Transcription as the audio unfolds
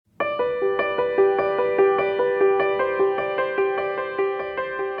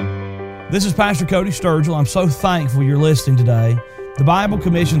This is Pastor Cody Sturgill. I'm so thankful you're listening today. The Bible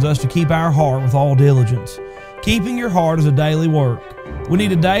commissions us to keep our heart with all diligence. Keeping your heart is a daily work. We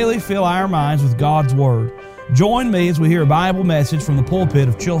need to daily fill our minds with God's Word. Join me as we hear a Bible message from the pulpit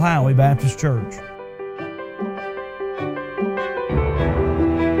of Chilhowie Baptist Church.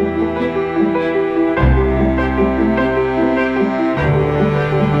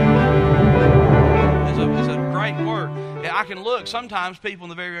 It's a great word. I can look. Sometimes people in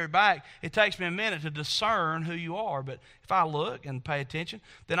the very, very back, it takes me a minute to discern who you are. But if I look and pay attention,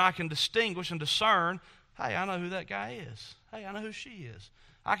 then I can distinguish and discern, hey, I know who that guy is. Hey, I know who she is.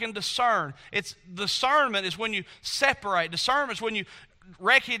 I can discern. Discernment is when you separate. Discernment is when you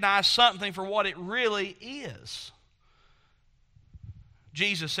recognize something for what it really is.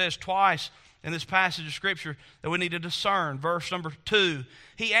 Jesus says twice in this passage of Scripture that we need to discern. Verse number 2,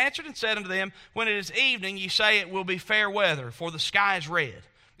 He answered and said unto them, When it is evening, ye say it will be fair weather, for the sky is red.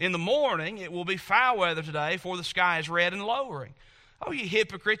 In the morning it will be foul weather today, for the sky is red and lowering. Oh, ye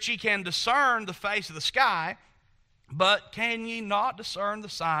hypocrites, ye can discern the face of the sky, but can ye not discern the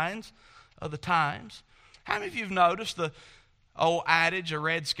signs of the times? How many of you have noticed the old adage, a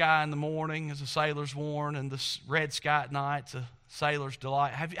red sky in the morning is a sailor's warn, and the red sky at night is a sailor's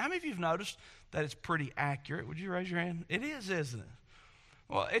delight? How many of you have noticed that it's pretty accurate? Would you raise your hand? It is, isn't it?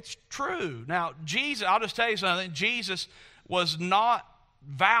 Well, it's true. Now, Jesus, I'll just tell you something. Jesus was not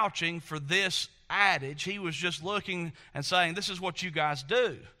vouching for this adage. He was just looking and saying, this is what you guys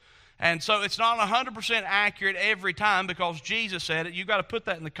do. And so it's not 100% accurate every time because Jesus said it. You've got to put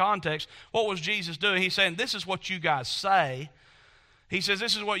that in the context. What was Jesus doing? He's saying, this is what you guys say. He says,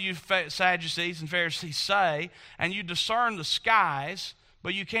 this is what you Sadducees and Pharisees say, and you discern the skies,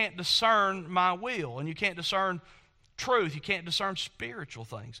 but you can't discern my will, and you can't discern truth. You can't discern spiritual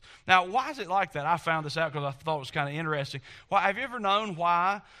things. Now, why is it like that? I found this out because I thought it was kind of interesting. Well, have you ever known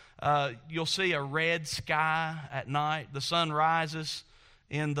why you'll see a red sky at night? The sun rises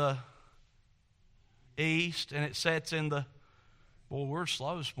in the east, and it sets in the, well, we're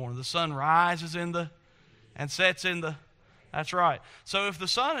slow this morning. The sun rises in the, and sets in the, that's right. So if the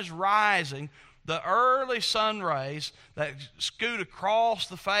sun is rising, the early sun rays that scoot across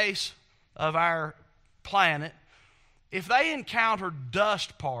the face of our planet, if they encounter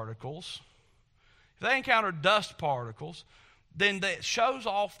dust particles, then that shows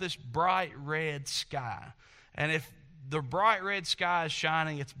off this bright red sky. And if the bright red sky is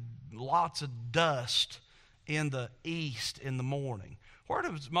shining, it's lots of dust in the east in the morning. Where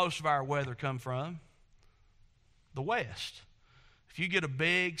does most of our weather come from? The west. If you get a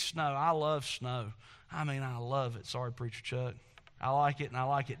big snow, I love snow. I mean, I love it. Sorry, Preacher Chuck. I like it, and I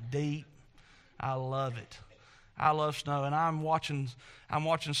like it deep. I love it. I love snow, and I'm watching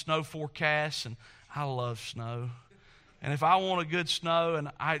snow forecasts, and I love snow. And if I want a good snow, and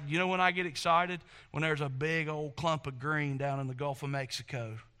you know when I get excited? When there's a big old clump of green down in the Gulf of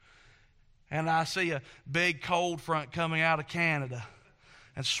Mexico. And I see a big cold front coming out of Canada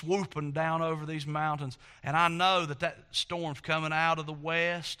and swooping down over these mountains. And I know that storm's coming out of the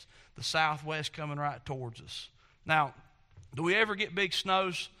west, the southwest coming right towards us. Now, do we ever get big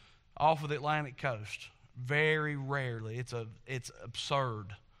snows off of the Atlantic coast? Very rarely. It's absurd.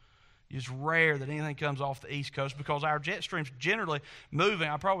 It's rare that anything comes off the East Coast because our jet stream's generally moving.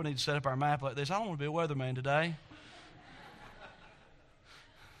 I probably need to set up our map like this. I don't want to be a weatherman today.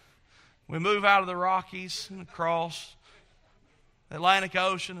 We move out of the Rockies and across the Atlantic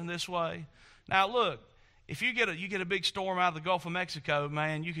Ocean in this way. Now look, if you get a big storm out of the Gulf of Mexico,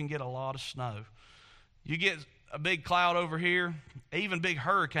 man, you can get a lot of snow. You get a big cloud over here, even big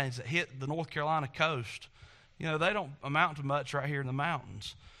hurricanes that hit the North Carolina coast. You know, they don't amount to much right here in the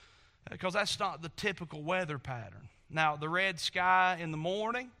mountains because that's not the typical weather pattern. Now, the red sky in the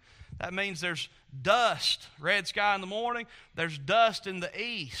morning, that means there's dust. Red sky in the morning, there's dust in the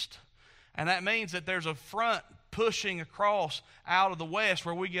east. And that means that there's a front pushing across out of the west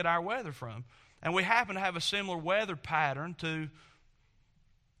where we get our weather from. And we happen to have a similar weather pattern to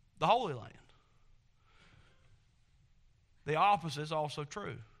the Holy Land. The opposite is also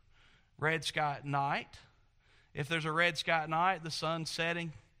true. Red sky at night. If there's a red sky at night, the sun's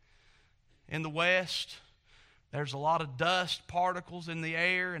setting in the west. There's a lot of dust particles in the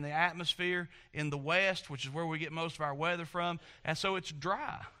air, in the atmosphere in the west, which is where we get most of our weather from. And so it's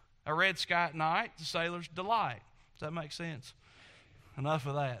dry. A red sky at night, the sailor's delight. Does that make sense? Enough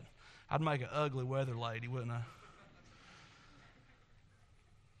of that. I'd make an ugly weather lady, wouldn't I?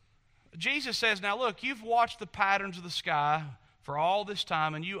 Jesus says, now look, you've watched the patterns of the sky for all this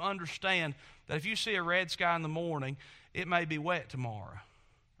time, and you understand that if you see a red sky in the morning, it may be wet tomorrow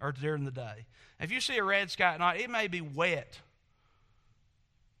or during the day. If you see a red sky at night, it may be wet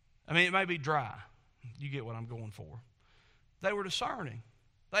I mean, it may be dry. You get what I'm going for. They were discerning.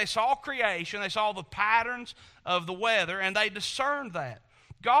 They saw creation. They saw the patterns of the weather, and they discerned that.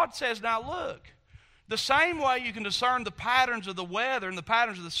 God says, now look, the same way you can discern the patterns of the weather and the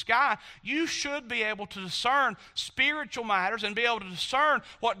patterns of the sky, you should be able to discern spiritual matters and be able to discern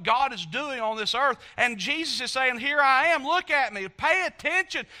what God is doing on this earth. And Jesus is saying, here I am, look at me, pay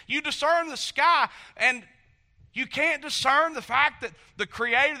attention. You discern the sky, and you can't discern the fact that the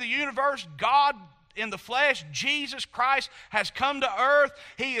creator of the universe, God in the flesh, Jesus Christ, has come to earth.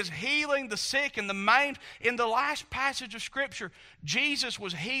 He is healing the sick and the maimed. In the last passage of Scripture, Jesus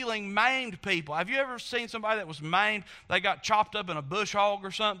was healing maimed people. Have you ever seen somebody that was maimed? They got chopped up in a bush hog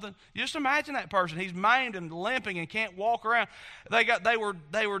or something. You just imagine that person. He's maimed and limping and can't walk around.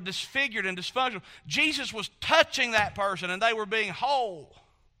 They were disfigured and dysfunctional. Jesus was touching that person, and they were being whole.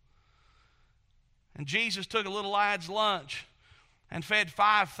 And Jesus took a little lad's lunch and fed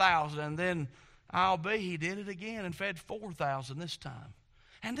 5,000, and then he did it again and fed 4,000 this time.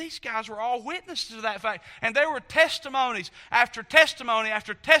 And these guys were all witnesses to that fact. And there were testimonies after testimony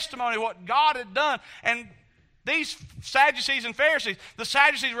after testimony of what God had done. And these Sadducees and Pharisees, the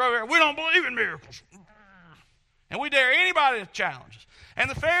Sadducees were over here, we don't believe in miracles. And we dare anybody to challenge us.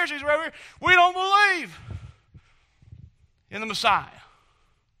 And the Pharisees were over here, we don't believe in the Messiah.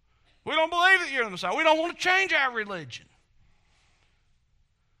 We don't believe that you're the Messiah. We don't want to change our religion.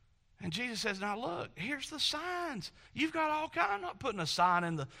 And Jesus says, now look, here's the signs. You've got all kinds. I'm not putting a sign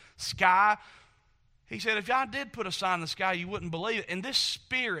in the sky. He said, if I did put a sign in the sky, you wouldn't believe it. And this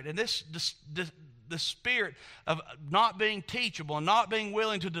spirit, and the spirit of not being teachable and not being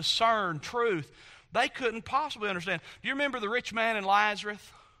willing to discern truth, they couldn't possibly understand. Do you remember the rich man and Lazarus?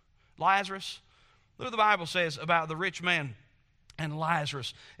 Look what the Bible says about the rich man and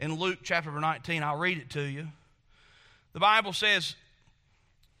Lazarus in Luke chapter 19. I'll read it to you. The Bible says,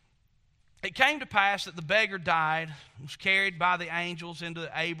 it came to pass that the beggar died, was carried by the angels into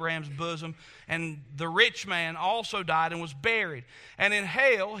Abraham's bosom, and the rich man also died and was buried. And in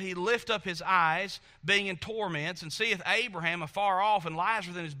hell he lift up his eyes, being in torments, and seeth Abraham afar off and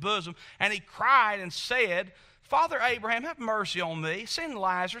Lazarus in his bosom. And he cried and said, Father Abraham, have mercy on me. Send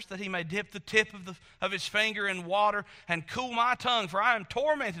Lazarus that he may dip the tip of his finger in water and cool my tongue, for I am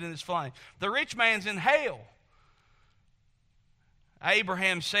tormented in this flame. The rich man's in hell.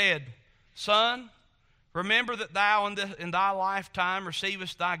 Abraham said, Son, remember that thou in thy lifetime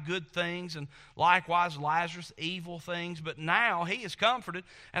receivest thy good things, and likewise Lazarus evil things. But now he is comforted,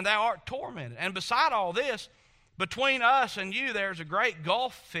 and thou art tormented. And beside all this, between us and you there is a great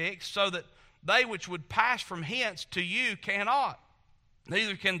gulf fixed, so that they which would pass from hence to you cannot.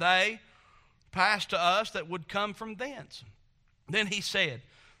 Neither can they pass to us that would come from thence. Then he said,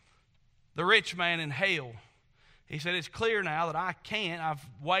 the rich man in hell, he said, it's clear now that I can't. I've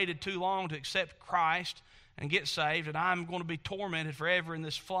waited too long to accept Christ and get saved, and I'm going to be tormented forever in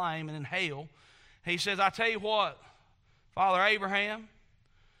this flame and in hell. He says, I tell you what, Father Abraham,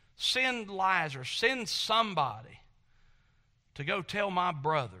 send Lazarus, send somebody to go tell my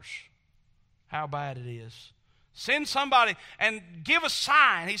brothers how bad it is. Send somebody and give a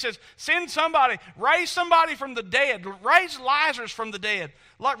sign. He says, send somebody, raise somebody from the dead, raise Lazarus from the dead.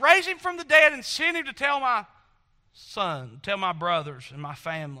 Raise him from the dead and send him to tell my son, tell my brothers and my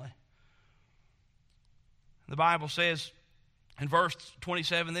family. The Bible says in verse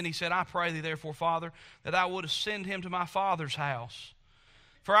 27, then he said, I pray thee therefore, Father, that thou wouldest send him to my father's house.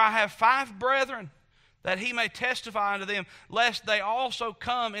 For I have 5 brethren, that he may testify unto them, lest they also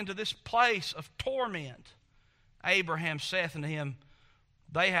come into this place of torment. Abraham saith unto him,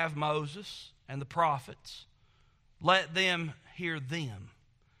 they have Moses and the prophets. Let them hear them.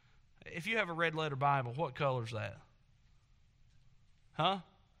 If you have a red letter Bible, what color is that? Huh?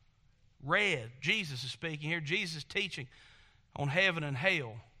 Red. Jesus is speaking here. Jesus is teaching on heaven and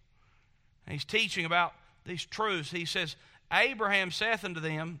hell. And he's teaching about these truths. He says, Abraham saith unto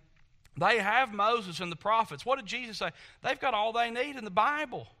them, they have Moses and the prophets. What did Jesus say? They've got all they need in the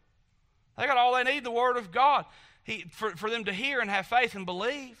Bible. They've got all they need in the Word of God for them to hear and have faith and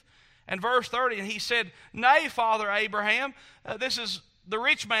believe. And verse 30, and he said, nay, Father Abraham, this is the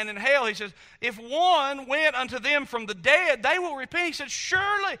rich man in hell. He says, if one went unto them from the dead, they will repent. He said,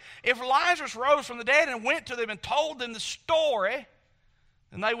 surely if Lazarus rose from the dead and went to them and told them the story,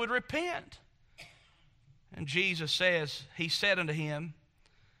 then they would repent. And Jesus says, he said unto him,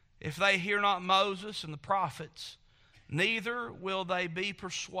 if they hear not Moses and the prophets, neither will they be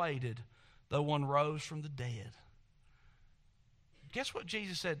persuaded, though one rose from the dead. Guess what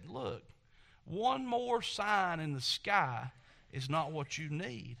Jesus said? Look, one more sign in the sky is not what you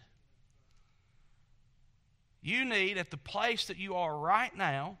need. You need, at the place that you are right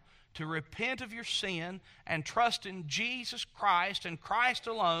now, to repent of your sin and trust in Jesus Christ and Christ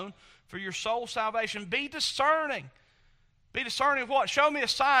alone for your soul salvation. Be discerning. Be discerning of what? Show me a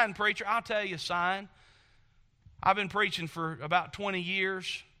sign, preacher. I'll tell you a sign. I've been preaching for about 20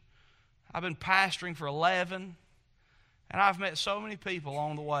 years. I've been pastoring for 11. And I've met so many people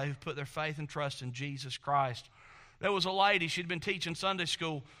along the way who've put their faith and trust in Jesus Christ. There was a lady, she'd been teaching Sunday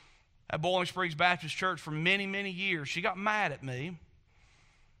school at Bowling Springs Baptist Church for many, many years. She got mad at me.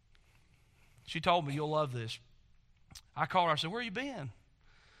 She told me, you'll love this. I called her, I said, where you been?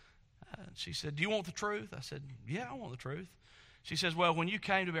 She said, do you want the truth? I said, yeah, I want the truth. She says, well, when you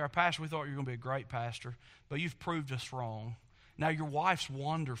came to be our pastor, we thought you were going to be a great pastor, but you've proved us wrong. Now your wife's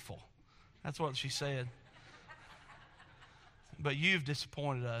wonderful. That's what she said. But you've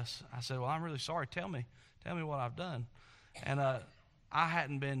disappointed us. I said, well, I'm really sorry. Tell me what I've done. And I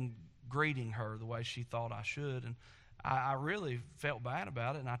hadn't been greeting her the way she thought I should, and I really felt bad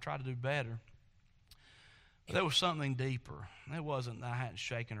about it, and I tried to do better. But there was something deeper. It wasn't that I hadn't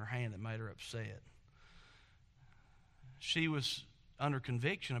shaken her hand that made her upset. She was under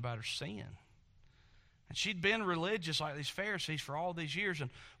conviction about her sin. And she'd been religious like these Pharisees for all these years,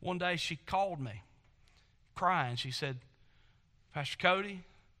 and one day she called me, crying. She said, Pastor Cody,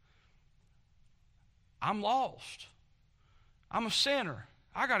 I'm lost. I'm a sinner.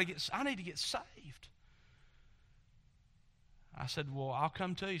 I need to get saved. I said, well, I'll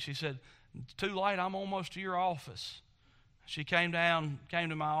come to you. She said, it's too late. I'm almost to your office. She came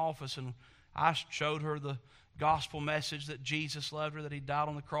to my office, and I showed her the gospel message that Jesus loved her, that He died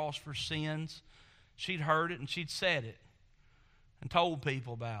on the cross for sins. She'd heard it, and she'd said it and told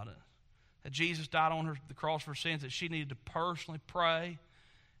people about it, that Jesus died on the cross for sins, that she needed to personally pray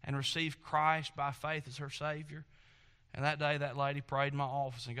and receive Christ by faith as her Savior. And that day, that lady prayed in my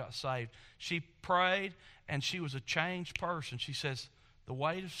office and got saved. She prayed, and she was a changed person. She says, the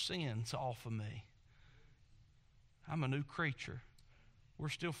weight of sin's off of me. I'm a new creature. We're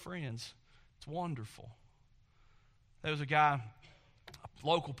still friends. It's wonderful. There was a guy, a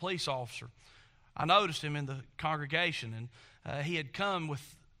local police officer. I noticed him in the congregation, and he had come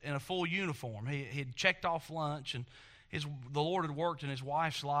in a full uniform. He had checked off lunch, and the Lord had worked in his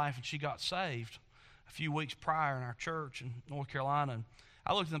wife's life, and she got saved a few weeks prior in our church in North Carolina. And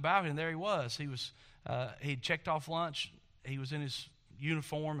I looked in the balcony, and there he was. He'd checked off lunch. He was in his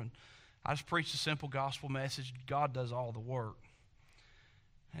uniform, and I just preached a simple gospel message. God does all the work.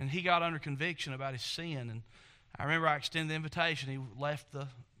 And he got under conviction about his sin, and I remember I extended the invitation. He left the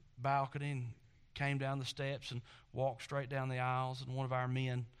balcony and came down the steps and walked straight down the aisles, and one of our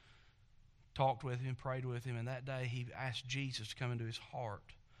men talked with him, prayed with him, and that day he asked Jesus to come into his heart.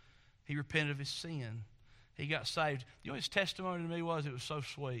 He repented of his sin. He got saved. You know what his testimony to me was? It was so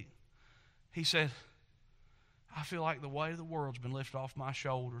sweet. He said, I feel like the weight of the world's been lifted off my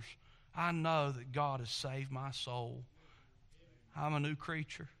shoulders. I know that God has saved my soul. I'm a new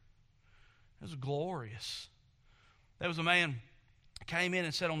creature. It was glorious. There was a man came in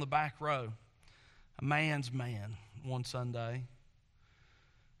and sat on the back row, a man's man, one Sunday.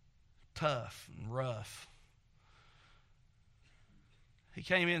 Tough and rough. He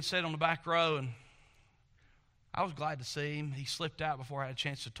came in and sat on the back row, and I was glad to see him. He slipped out before I had a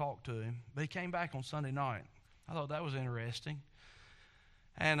chance to talk to him, but he came back on Sunday night. I thought that was interesting.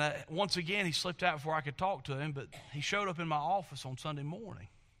 And once again, he slipped out before I could talk to him, but he showed up in my office on Sunday morning.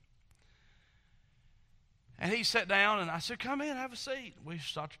 And he sat down, and I said, come in, have a seat. We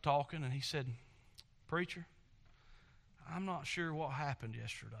started talking, and he said, preacher, I'm not sure what happened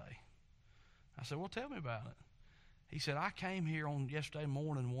yesterday. I said, well, tell me about it. He said, I came here on yesterday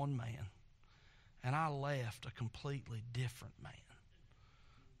morning one man, and I left a completely different man.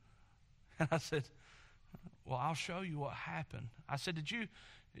 And I said, well, I'll show you what happened. I said, did you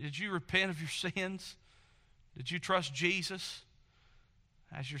repent of your sins? Did you trust Jesus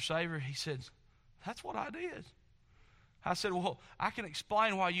as your Savior? He said, that's what I did. I said, well, I can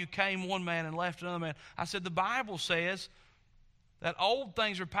explain why you came one man and left another man. I said, the Bible says that old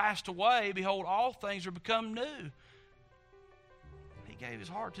things are passed away. Behold, all things are become new. He gave his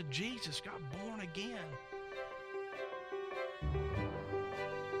heart to Jesus, got born again.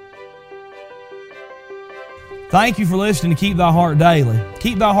 Thank you for listening to Keep Thy Heart Daily.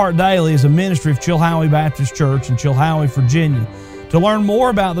 Keep Thy Heart Daily is a ministry of Chilhowie Baptist Church in Chilhowie, Virginia. To learn more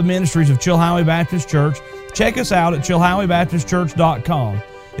about the ministries of Chilhowie Baptist Church, check us out at chilhowiebaptistchurch.com.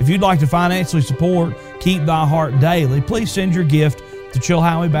 If you'd like to financially support Keep Thy Heart Daily, please send your gift to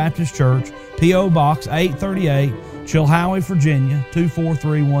Chilhowie Baptist Church, P.O. Box 838, Chilhowie, Virginia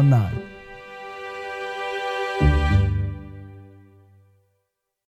 24319.